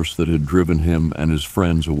force that had driven him and his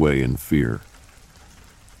friends away in fear.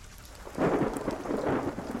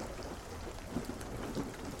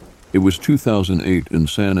 It was 2008 in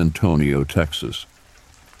San Antonio, Texas.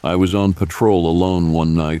 I was on patrol alone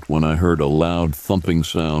one night when I heard a loud thumping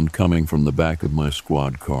sound coming from the back of my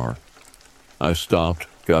squad car. I stopped,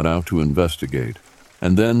 got out to investigate,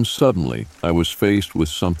 and then suddenly I was faced with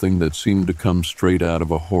something that seemed to come straight out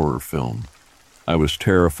of a horror film. I was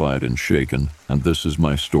terrified and shaken, and this is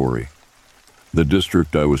my story. The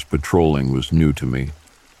district I was patrolling was new to me.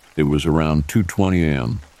 It was around 2:20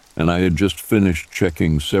 a.m., and I had just finished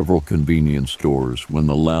checking several convenience stores when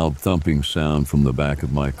the loud thumping sound from the back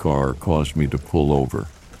of my car caused me to pull over.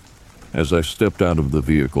 As I stepped out of the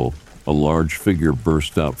vehicle, a large figure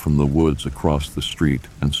burst out from the woods across the street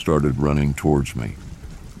and started running towards me.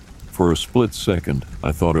 For a split second,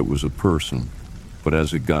 I thought it was a person, but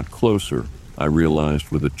as it got closer, I realized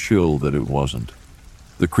with a chill that it wasn't.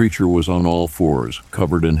 The creature was on all fours,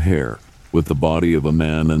 covered in hair, with the body of a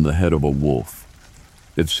man and the head of a wolf.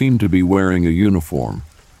 It seemed to be wearing a uniform,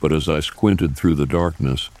 but as I squinted through the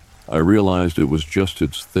darkness, I realized it was just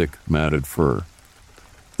its thick, matted fur.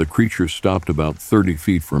 The creature stopped about 30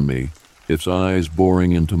 feet from me, its eyes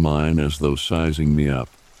boring into mine as though sizing me up.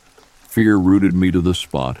 Fear rooted me to the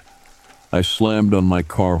spot. I slammed on my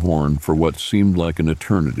car horn for what seemed like an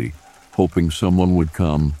eternity, hoping someone would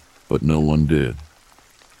come, but no one did.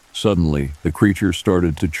 Suddenly, the creature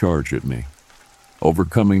started to charge at me.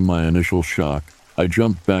 Overcoming my initial shock, I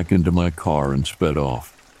jumped back into my car and sped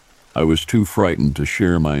off. I was too frightened to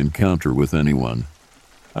share my encounter with anyone.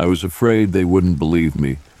 I was afraid they wouldn't believe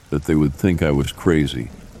me, that they would think I was crazy.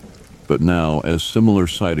 But now, as similar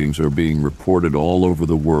sightings are being reported all over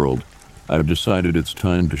the world, I've decided it's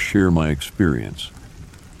time to share my experience.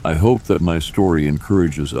 I hope that my story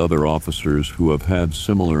encourages other officers who have had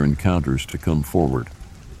similar encounters to come forward.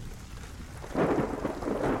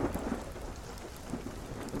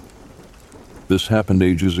 This happened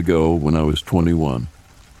ages ago when I was 21.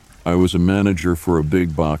 I was a manager for a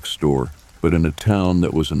big box store, but in a town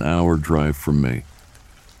that was an hour drive from me.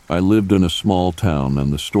 I lived in a small town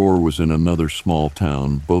and the store was in another small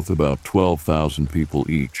town, both about 12,000 people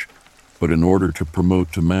each. But in order to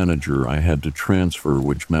promote to manager, I had to transfer,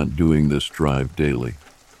 which meant doing this drive daily.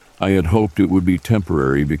 I had hoped it would be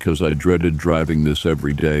temporary because I dreaded driving this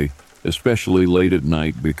every day, especially late at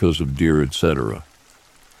night because of deer, etc.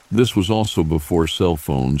 This was also before cell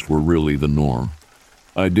phones were really the norm.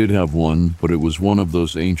 I did have one, but it was one of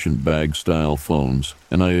those ancient bag-style phones,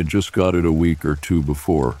 and I had just got it a week or two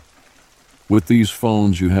before. With these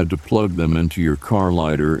phones, you had to plug them into your car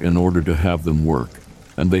lighter in order to have them work,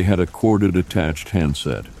 and they had a corded attached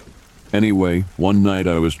handset. Anyway, one night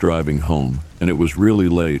I was driving home, and it was really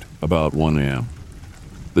late, about 1 a.m.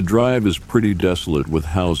 The drive is pretty desolate with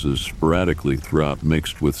houses sporadically throughout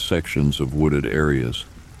mixed with sections of wooded areas.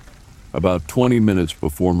 About 20 minutes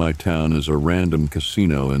before my town is a random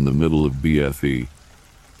casino in the middle of BFE.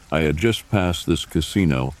 I had just passed this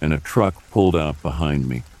casino and a truck pulled out behind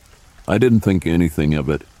me. I didn't think anything of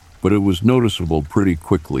it, but it was noticeable pretty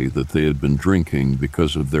quickly that they had been drinking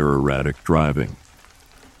because of their erratic driving.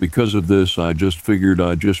 Because of this, I just figured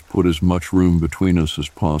I'd just put as much room between us as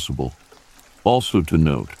possible. Also to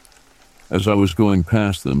note, as I was going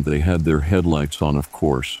past them, they had their headlights on, of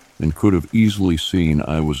course, and could have easily seen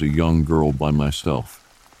I was a young girl by myself.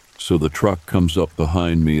 So the truck comes up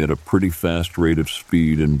behind me at a pretty fast rate of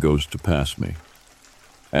speed and goes to pass me.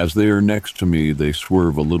 As they are next to me, they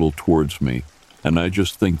swerve a little towards me, and I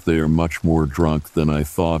just think they are much more drunk than I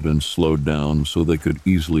thought and slowed down so they could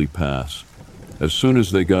easily pass. As soon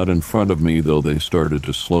as they got in front of me, though, they started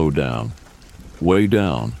to slow down. Way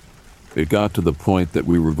down. It got to the point that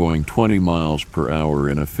we were going 20 miles per hour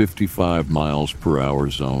in a 55 miles per hour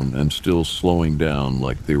zone and still slowing down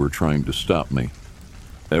like they were trying to stop me.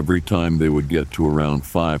 Every time they would get to around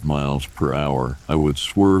 5 miles per hour, I would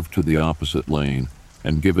swerve to the opposite lane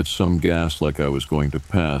and give it some gas like I was going to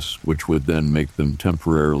pass, which would then make them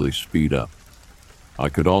temporarily speed up. I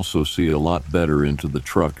could also see a lot better into the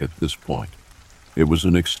truck at this point. It was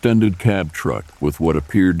an extended cab truck with what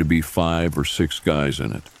appeared to be 5 or 6 guys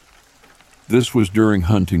in it. This was during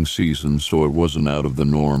hunting season, so it wasn't out of the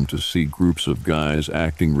norm to see groups of guys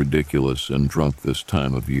acting ridiculous and drunk this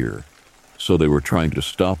time of year. So they were trying to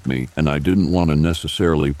stop me, and I didn't want to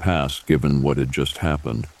necessarily pass given what had just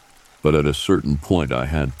happened, but at a certain point I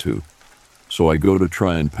had to. So I go to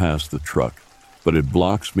try and pass the truck, but it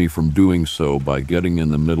blocks me from doing so by getting in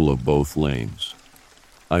the middle of both lanes.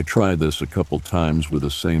 I try this a couple times with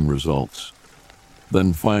the same results.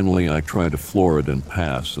 Then finally I try to floor it and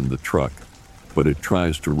pass in the truck, but it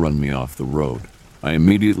tries to run me off the road. I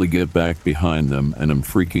immediately get back behind them and am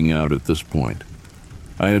freaking out at this point.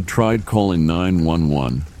 I had tried calling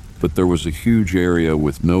 911, but there was a huge area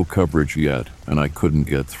with no coverage yet, and I couldn't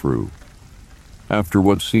get through. After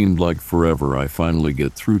what seemed like forever, I finally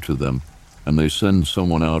get through to them, and they send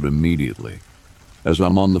someone out immediately. As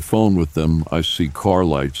I'm on the phone with them, I see car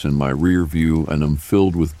lights in my rear view and am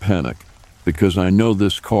filled with panic, because I know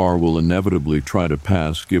this car will inevitably try to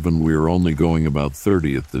pass given we are only going about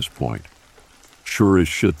 30 at this point. Sure as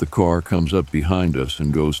shit, the car comes up behind us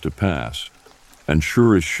and goes to pass. And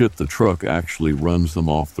sure as shit, the truck actually runs them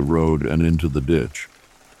off the road and into the ditch.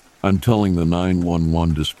 I'm telling the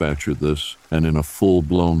 911 dispatcher this, and in a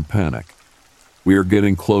full-blown panic. We are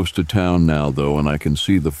getting close to town now, though, and I can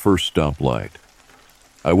see the first stoplight.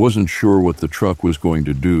 I wasn't sure what the truck was going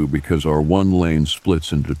to do because our one lane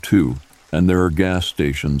splits into 2, and there are gas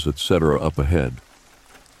stations, etc. up ahead.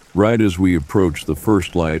 Right as we approach the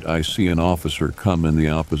first light, I see an officer come in the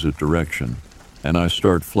opposite direction, and I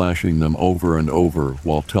start flashing them over and over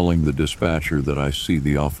while telling the dispatcher that I see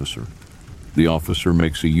the officer. The officer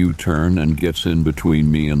makes a U-turn and gets in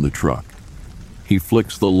between me and the truck. He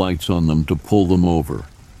flicks the lights on them to pull them over,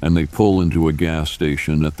 and they pull into a gas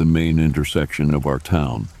station at the main intersection of our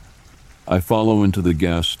town. I follow into the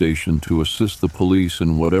gas station to assist the police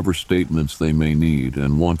in whatever statements they may need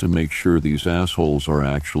and want to make sure these assholes are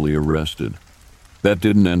actually arrested. That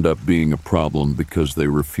didn't end up being a problem because they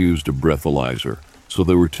refused a breathalyzer, so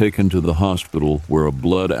they were taken to the hospital where a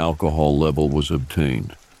blood alcohol level was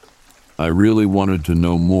obtained. I really wanted to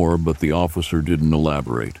know more, but the officer didn't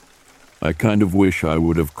elaborate. I kind of wish I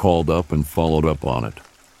would have called up and followed up on it.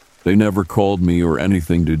 They never called me or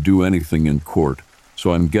anything to do anything in court,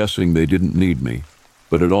 so I'm guessing they didn't need me,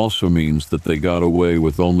 but it also means that they got away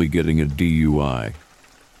with only getting a DUI.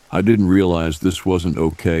 I didn't realize this wasn't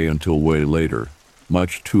okay until way later,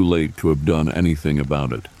 much too late to have done anything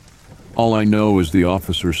about it. All I know is the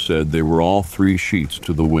officer said they were all 3 sheets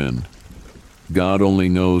to the wind. God only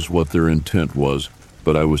knows what their intent was,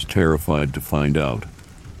 but I was terrified to find out.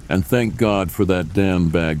 And thank God for that damn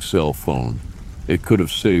bag cell phone. It could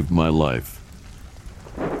have saved my life.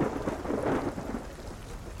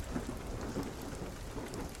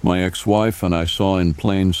 My ex-wife and I saw in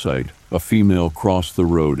plain sight a female cross the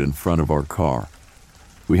road in front of our car.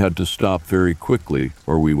 We had to stop very quickly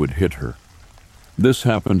or we would hit her. This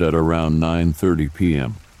happened at around 9:30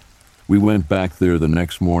 p.m. We went back there the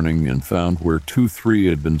next morning and found where 2-3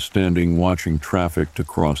 had been standing watching traffic to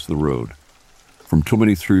cross the road. From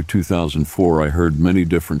 20 through 2004, I heard many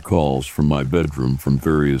different calls from my bedroom from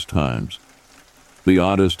various times. The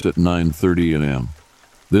oddest at 9:30 a.m.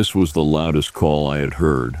 This was the loudest call I had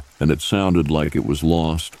heard, and it sounded like it was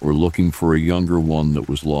lost or looking for a younger one that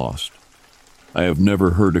was lost. I have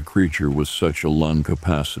never heard a creature with such a lung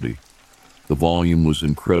capacity. The volume was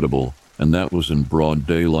incredible, and that was in broad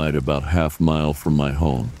daylight about half-mile from my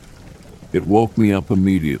home. It woke me up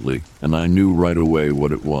immediately, and I knew right away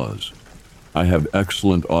what it was. I have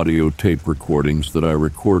excellent audio tape recordings that I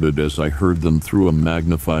recorded as I heard them through a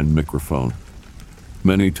magnified microphone.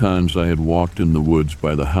 Many times I had walked in the woods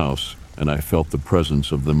by the house, and I felt the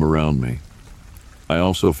presence of them around me. I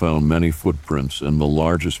also found many footprints and the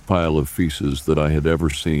largest pile of feces that I had ever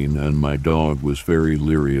seen, and my dog was very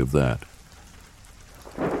leery of that.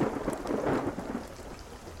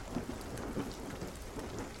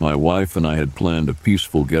 My wife and I had planned a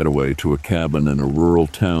peaceful getaway to a cabin in a rural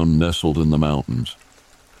town nestled in the mountains.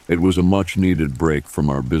 It was a much-needed break from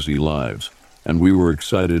our busy lives, and we were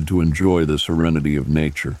excited to enjoy the serenity of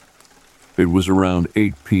nature. It was around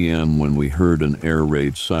 8 p.m. when we heard an air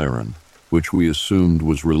raid siren, which we assumed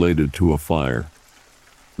was related to a fire.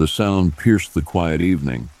 The sound pierced the quiet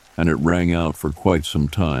evening, and it rang out for quite some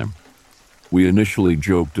time. We initially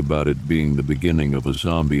joked about it being the beginning of a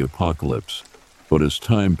zombie apocalypse, but as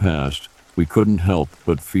time passed, we couldn't help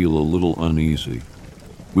but feel a little uneasy.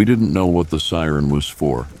 We didn't know what the siren was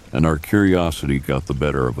for, and our curiosity got the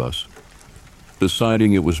better of us.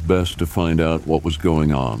 Deciding it was best to find out what was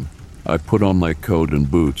going on, I put on my coat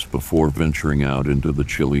and boots before venturing out into the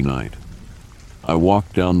chilly night. I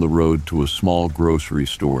walked down the road to a small grocery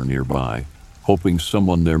store nearby, hoping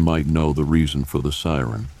someone there might know the reason for the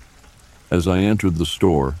siren. As I entered the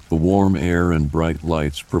store, the warm air and bright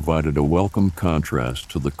lights provided a welcome contrast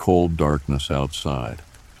to the cold darkness outside.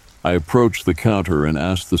 I approached the counter and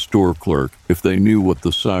asked the store clerk if they knew what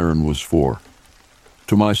the siren was for.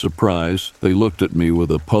 To my surprise, they looked at me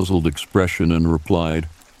with a puzzled expression and replied,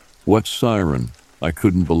 "What siren?" I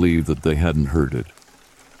couldn't believe that they hadn't heard it.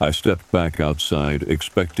 I stepped back outside,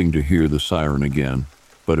 expecting to hear the siren again,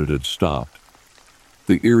 but it had stopped.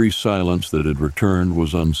 The eerie silence that had returned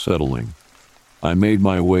was unsettling. I made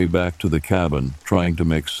my way back to the cabin, trying to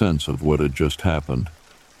make sense of what had just happened.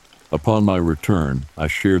 Upon my return, I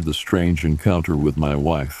shared the strange encounter with my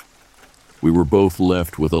wife. We were both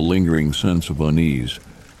left with a lingering sense of unease,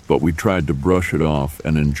 but we tried to brush it off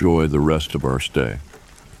and enjoy the rest of our stay.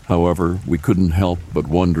 However, we couldn't help but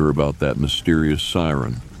wonder about that mysterious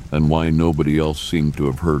siren and why nobody else seemed to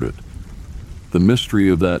have heard it. The mystery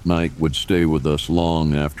of that night would stay with us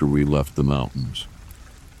long after we left the mountains.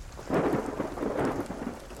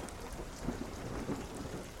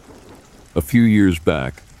 A few years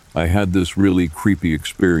back, I had this really creepy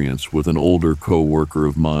experience with an older co-worker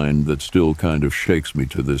of mine that still kind of shakes me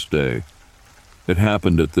to this day. It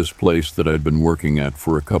happened at this place that I'd been working at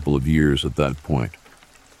for a couple of years at that point.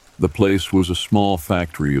 The place was a small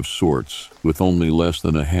factory of sorts, with only less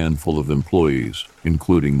than a handful of employees,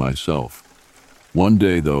 including myself. One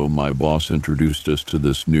day, though, my boss introduced us to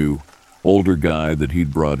this new, older guy that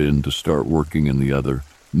he'd brought in to start working in the other,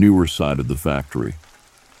 newer side of the factory.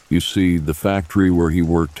 You see, the factory where he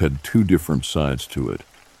worked had 2 different sides to it.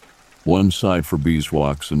 One side for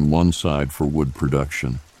beeswax and one side for wood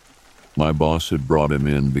production. My boss had brought him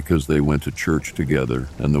in because they went to church together,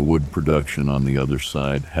 and the wood production on the other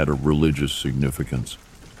side had a religious significance.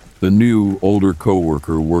 The new, older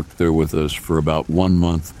coworker worked there with us for about 1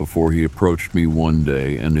 month before he approached me one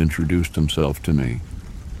day and introduced himself to me.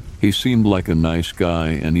 He seemed like a nice guy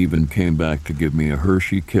and even came back to give me a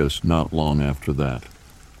Hershey kiss not long after that.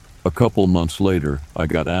 A couple months later, I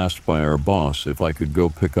got asked by our boss if I could go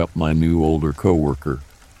pick up my new older coworker.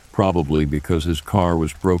 probably because his car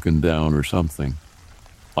was broken down or something.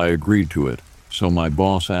 I agreed to it, so my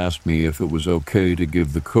boss asked me if it was okay to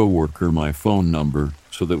give the coworker my phone number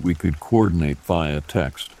so that we could coordinate via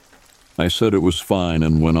text. I said it was fine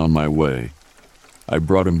and went on my way. I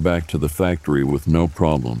brought him back to the factory with no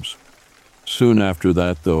problems. Soon after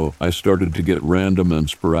that, though, I started to get random and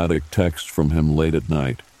sporadic texts from him late at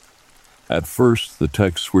night. At first, the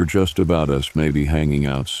texts were just about us maybe hanging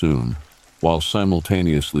out soon, while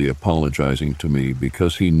simultaneously apologizing to me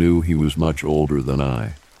because he knew he was much older than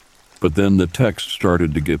I. But then the texts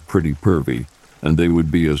started to get pretty pervy, and they would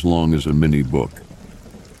be as long as a mini book.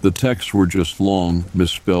 The texts were just long,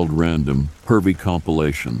 misspelled random, pervy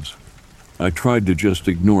compilations. I tried to just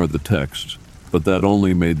ignore the texts, but that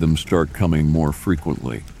only made them start coming more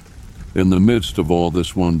frequently. In the midst of all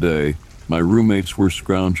this one day, my roommates were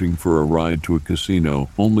scrounging for a ride to a casino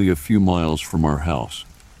only a few miles from our house.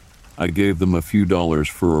 I gave them a few dollars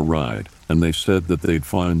for a ride, and they said that they'd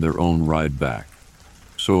find their own ride back.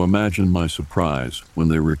 So imagine my surprise when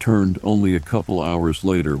they returned only a couple hours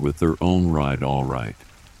later with their own ride all right.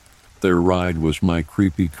 Their ride was my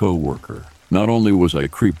creepy coworker. Not only was I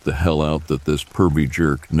creeped the hell out that this pervy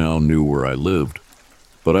jerk now knew where I lived,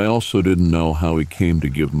 but I also didn't know how he came to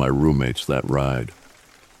give my roommates that ride.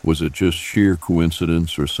 Was it just sheer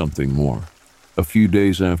coincidence or something more? A few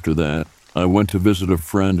days after that, I went to visit a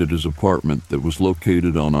friend at his apartment that was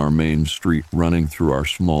located on our main street running through our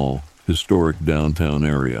small, historic downtown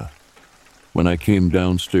area. When I came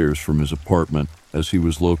downstairs from his apartment, as he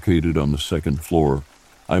was located on the second floor,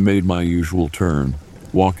 I made my usual turn,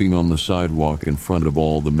 walking on the sidewalk in front of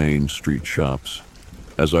all the main street shops.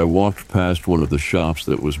 As I walked past one of the shops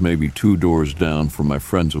that was maybe 2 doors down from my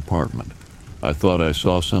friend's apartment, I thought I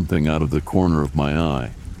saw something out of the corner of my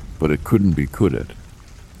eye, but it couldn't be, could it?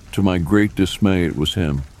 To my great dismay, it was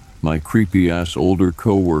him, my creepy-ass older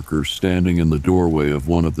coworker, standing in the doorway of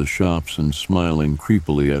one of the shops and smiling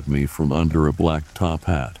creepily at me from under a black top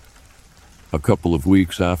hat. A couple of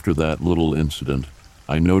weeks after that little incident,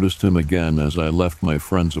 I noticed him again as I left my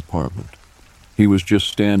friend's apartment. He was just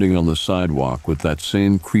standing on the sidewalk with that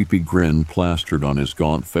same creepy grin plastered on his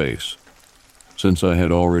gaunt face. Since I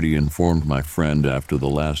had already informed my friend after the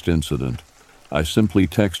last incident, I simply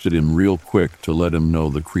texted him real quick to let him know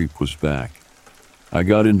the creep was back. I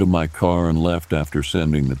got into my car and left after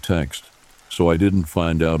sending the text, so I didn't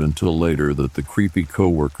find out until later that the creepy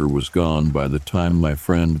coworker was gone by the time my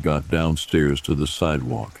friend got downstairs to the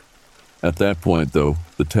sidewalk. At that point, though,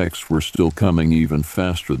 the texts were still coming even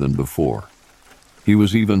faster than before. He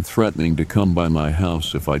was even threatening to come by my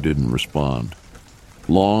house if I didn't respond.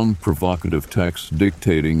 Long, provocative texts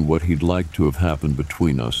dictating what he'd like to have happened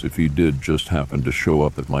between us if he did just happen to show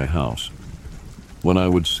up at my house. When I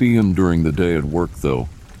would see him during the day at work, though,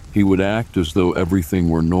 he would act as though everything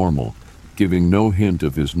were normal, giving no hint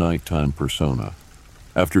of his nighttime persona.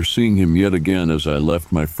 After seeing him yet again as I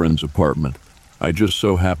left my friend's apartment, I just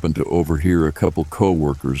so happened to overhear a couple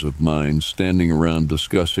coworkers of mine standing around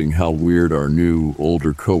discussing how weird our new,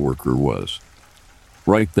 older coworker was.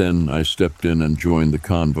 Right then, I stepped in and joined the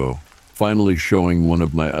convo, finally showing one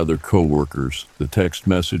of my other coworkers the text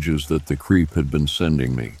messages that the creep had been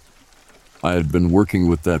sending me. I had been working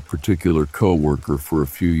with that particular coworker for a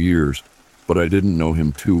few years, but I didn't know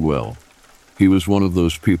him too well. He was one of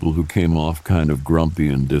those people who came off kind of grumpy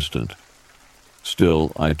and distant.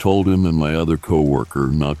 Still, I told him and my other coworker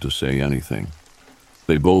not to say anything.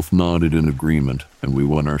 They both nodded in agreement, and we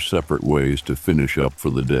went our separate ways to finish up for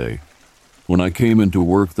the day. When I came into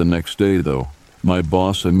work the next day, though, my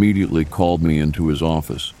boss immediately called me into his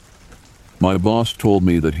office. My boss told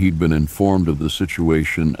me that he'd been informed of the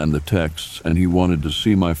situation and the texts, and he wanted to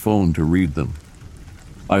see my phone to read them.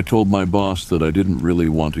 I told my boss that I didn't really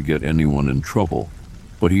want to get anyone in trouble,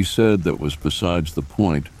 but he said that was besides the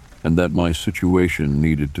point, and that my situation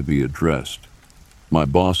needed to be addressed. My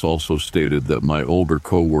boss also stated that my older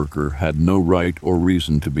coworker had no right or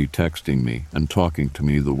reason to be texting me and talking to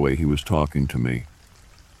me the way he was talking to me.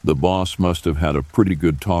 The boss must have had a pretty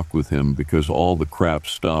good talk with him because all the crap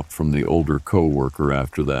stopped from the older coworker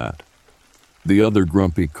after that. The other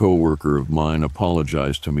grumpy coworker of mine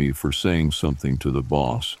apologized to me for saying something to the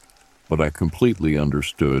boss, but I completely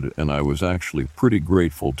understood, and I was actually pretty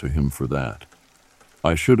grateful to him for that.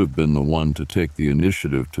 I should have been the one to take the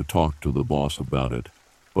initiative to talk to the boss about it,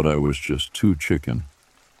 but I was just too chicken.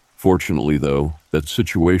 Fortunately, though, that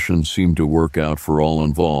situation seemed to work out for all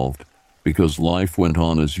involved, because life went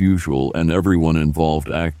on as usual and everyone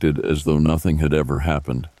involved acted as though nothing had ever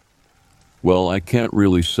happened. Well, I can't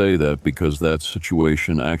really say that because that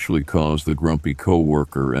situation actually caused the grumpy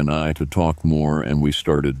coworker and I to talk more, and we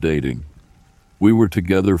started dating. We were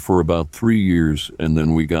together for about 3 years, and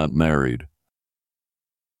then we got married.